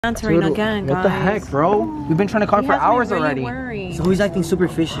Answering again, guys. What the heck, bro? We've been trying to call him for hours already. Worried. So he's acting super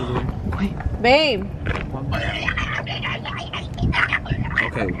fishy, dude. Wait. Babe.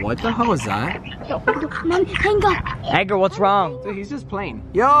 Okay, what the hell was that? Mom, hang up. Edgar, what's wrong? Dude, he's just playing.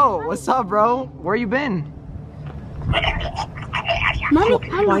 Yo, what's up, bro? Where you been? Mommy,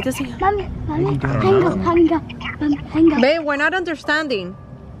 hang Why up. does he? Mommy, hang up, hang up. Mom, hang up. Babe, we're not understanding.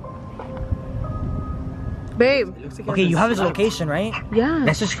 Babe. Okay, you have his location, right? Yeah.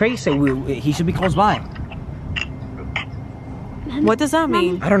 That's just crazy. He should be close by. What does that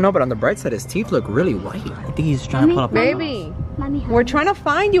mean? I don't know, but on the bright side, his teeth look really white. I think he's trying to pull up. Baby. Mommy, We're trying to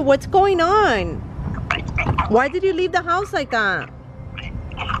find you. What's going on? Why did you leave the house like that?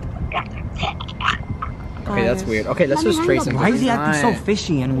 Okay, that's weird. Okay, let's just trace him. Why is he acting so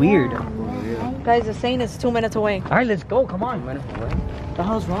fishy and weird? Guys, the saying is 2 minutes away. All right, let's go. Come on. What the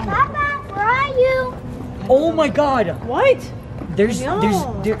hell's wrong? Papa, where are you? Oh my God! What?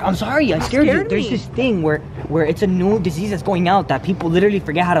 I'm sorry, I scared you. There's this thing where it's a new disease that's going out that people literally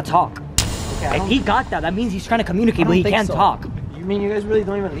forget how to talk. Okay, if he got that, that means he's trying to communicate, but he can't talk. You mean you guys really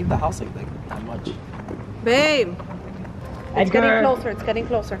don't even leave the house like that much? Babe. It's Edgar. getting closer. It's getting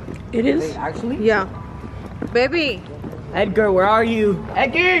closer. It is? Wait, actually? Yeah. Baby. Edgar, where are you?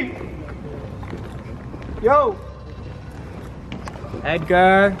 Edgar! Yo!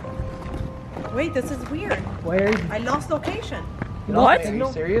 Edgar! Wait, this is weird. Where is he? I lost location. What? Are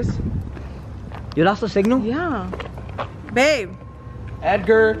you serious? You lost the signal? Yeah. Babe.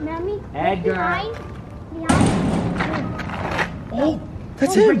 Edgar! Mommy, Edgar. behind. Oh!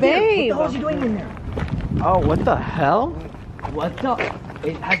 That's it, babe. What the hell is he doing in there? Oh, what the hell? What the?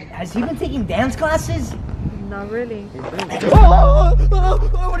 Has he been taking dance classes? Not really. Oh,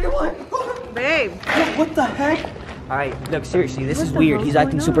 what do you want? Babe. What the heck? Alright, look, seriously, this What is the weird. hell's He's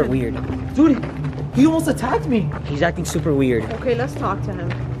acting going super on? weird. Dude, he almost attacked me. He's acting super weird. Okay, let's talk to him.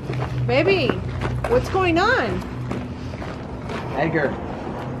 Baby, what's going on? Edgar.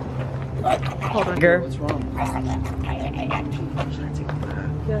 Hold on. Edgar? What's wrong?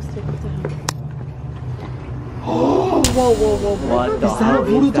 Yes, take it to him. Whoa, whoa, whoa. What the Is that a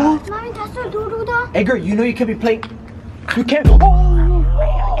voodoo doll? Mommy, that's a doodoo doll. Edgar, you know you can't be playing. You can't.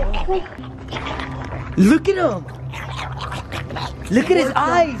 Look at him! Look at his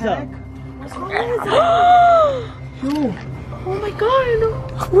eyes! Yo, Oh my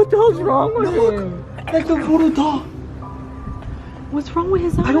god. what the hell's wrong with him? That's a voodoo doll. What's wrong with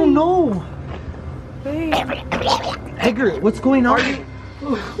his eye? I don't know. Babe, Edgar, what's going on?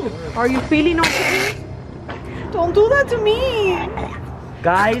 are you feeling okay? Don't do that to me.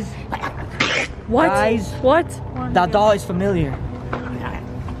 Guys, What? Guys. What? that doll is familiar.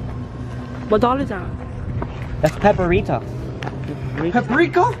 What doll is that? That's Pepperita.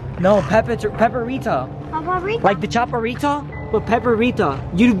 Paprika? No, Pepperita. Papa, read. Like the Chaparrita, but Pepperita.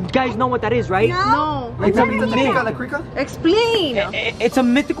 You guys know what that is, right? No. It's a La myth. crica? Explain. It's a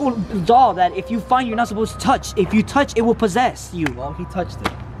mythical doll that if you find, you're not supposed to touch. If you touch, it will possess you. Well, he touched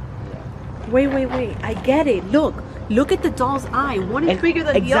it. Wait. I get it. Look at the doll's eye. One is bigger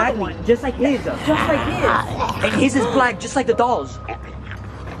than the other one. Just like his. Just like his. And his is black, just like the doll's.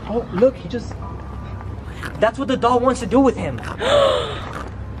 Oh, look, he just. That's what the doll wants to do with him.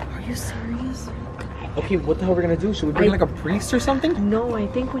 Are you serious? Okay, what the hell are we gonna do? Should we bring like a priest or something? No, I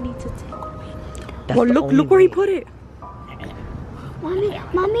think we need to take. That's Well, the look only where he way. put it. Mommy,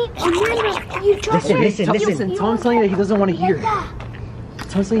 remember, you tried Listen. Tell him something that he doesn't want to hear.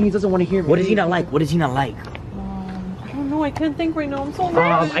 Tell him something he doesn't want to hear. What does he not like? What does he not like? I don't know. I can't think right now. I'm so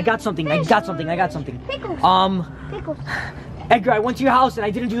nervous. I got something. Pickles. Pickles. Edgar, I went to your house and I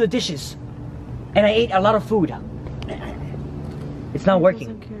didn't do the dishes. And I ate a lot of food. It's not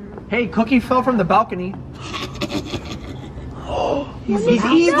working. Hey, Cookie fell from the balcony. He's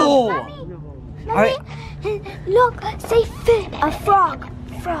evil! Mommy, look, say fit, a frog.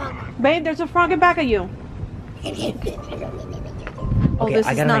 Frog. Babe, there's a frog in back of you. Oh, Okay, this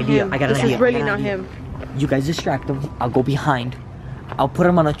I is got an not idea. him. I got an This idea. is really I got not an idea. him. You guys distract him. I'll go behind. I'll put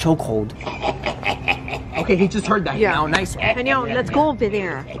him on a chokehold. Okay, he just heard that. Yeah. Now, nice. Heynel, let's go over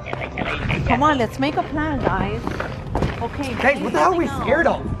there. Come on, let's make a plan, guys. Okay. Guys, what the hell are we scared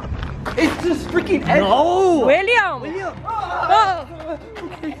of? It's just freaking Ed. No! William!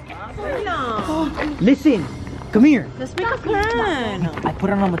 Listen, come here. Let's make a plan. I put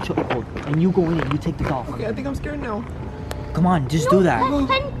him on a chokehold, and you go in and you take the doll. Okay, I think I'm scared now. Come on, just do that. All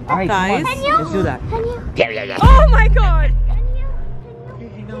right, Guys. come on. Let's do that. Oh my god!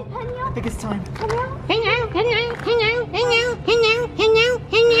 I think it's time.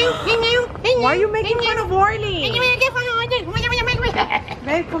 Why are you making fun of Orly?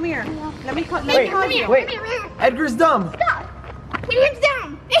 Babe, come here. Let me call you. Wait. Edgar's dumb. Stop. He looks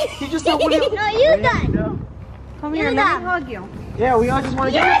down. No, you done. Come here, let me hug you. Yeah, we all just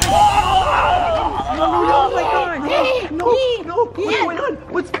want to get. Oh my God. No,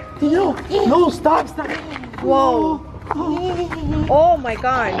 what's going on? No, stop. Whoa. Oh my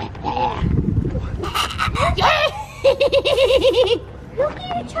God. Look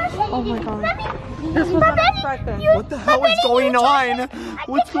at your trash. Oh my God. This was unexpected. What the hell is going on?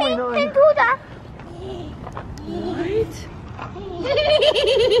 What's going on? Can't do that.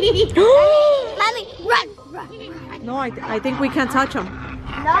 Mommy, run. No, I think we can't touch him.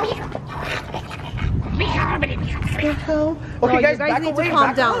 No. Okay, No, guys, you guys back need away, to calm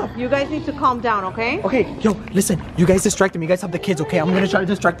back down. off. You guys need to calm down, okay? Okay, yo, listen. You guys distract them. You guys have the kids, okay? I'm gonna try to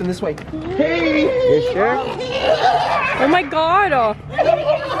distract them this way. Hey! You sure? Oh my God.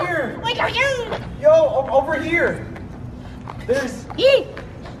 Here. Yo, over here. There's.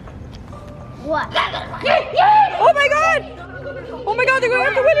 What? Oh my God. Oh my God, they're going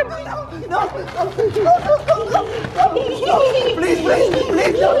after William. Please,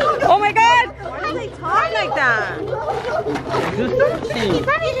 no. Oh my God. Why do they talk like that?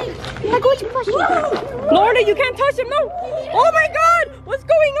 Lorna, you can't touch him, no. Oh my God, what's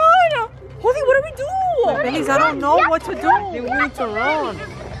going on? Holy, what do we do? Maibelys, I don't know what to do. We need to run.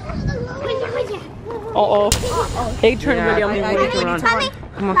 Uh-oh. They turned William. We need to run.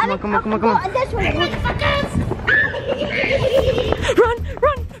 Come on. This way.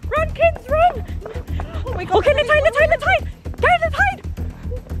 Run, kids, run. Oh my God. Okay, let's hide. Guys, let's hide.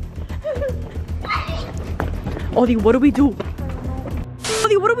 Ollie, what do we do?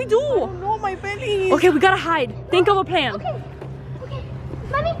 No, my belly. Okay, we gotta hide. Think of a plan. Okay.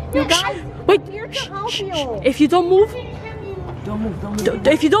 Mommy, You guys, wait. here to help you. If you don't move, Don't move.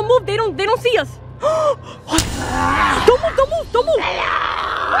 if you don't move, they don't see us. Don't move.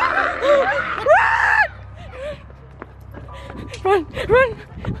 Run.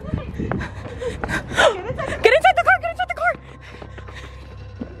 Get inside the car.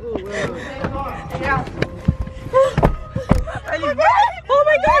 Oh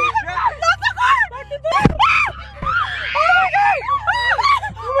my God. Lock the car.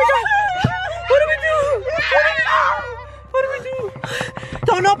 Oh my God. What do we do?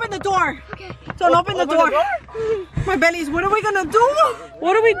 Don't open the door. Don't open the door. Maibelys, what are we gonna do?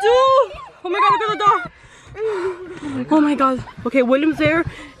 What do we do? Oh my God, look at the door. Oh my God. Okay, William's there.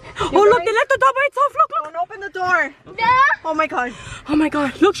 Oh look, they left the door by itself. Look. Don't open the door. Oh my God.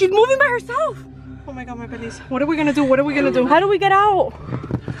 Look, she's moving by herself. Oh my God, Maibelys. What are we gonna do? How do we get out?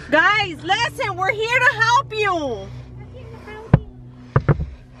 Guys, listen, we're here to help you.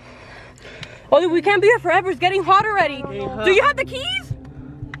 Oh, we can't be here forever. It's getting hot already. Do you have the keys?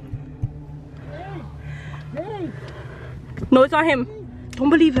 No, it's not him. Don't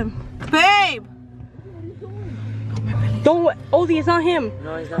believe him. Babe! Don't, Odie, it's not him.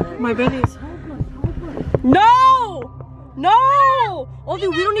 No, it's not him. Maibelys. No! Odie,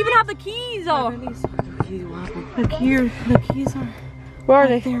 we don't even have the keys. The keys are... Where are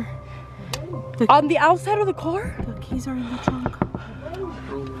they? There. On the outside of the car? The keys are in the trunk.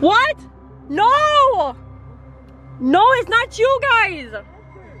 What? No! No, it's not you guys!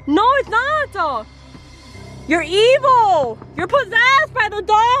 No, it's not! You're evil! You're possessed by the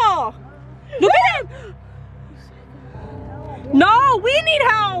doll! Look at him! No, we need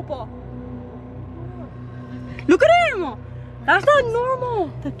help! Look at him! That's not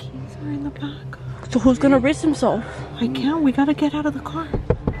normal! The keys are in the back. So who's gonna risk himself? I can't, we gotta get out of the car.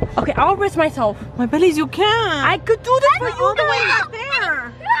 Okay, I'll risk myself. Maibelys, you can't! I could do this for you all the way back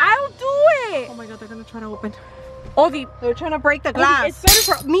there! I'll do it! Oh my God, they're gonna try to open. Odie, they're trying to break the glass. Odie, it's better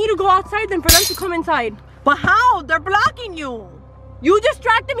for me to go outside than for them to come inside. But how? They're blocking you. You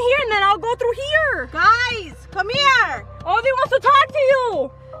distract them here and then I'll go through here. Guys, come here. Odie wants to talk to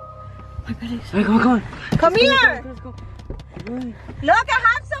you. Maibelys. Hey, come on. Come here. Let's go. Look, I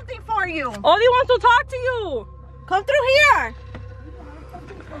have something for you. Odie wants to talk to you. Come through here.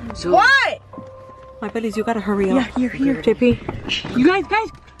 So, What? Maibelys, you gotta hurry up. Yeah, here, JP. You guys.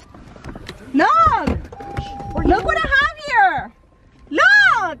 Look what I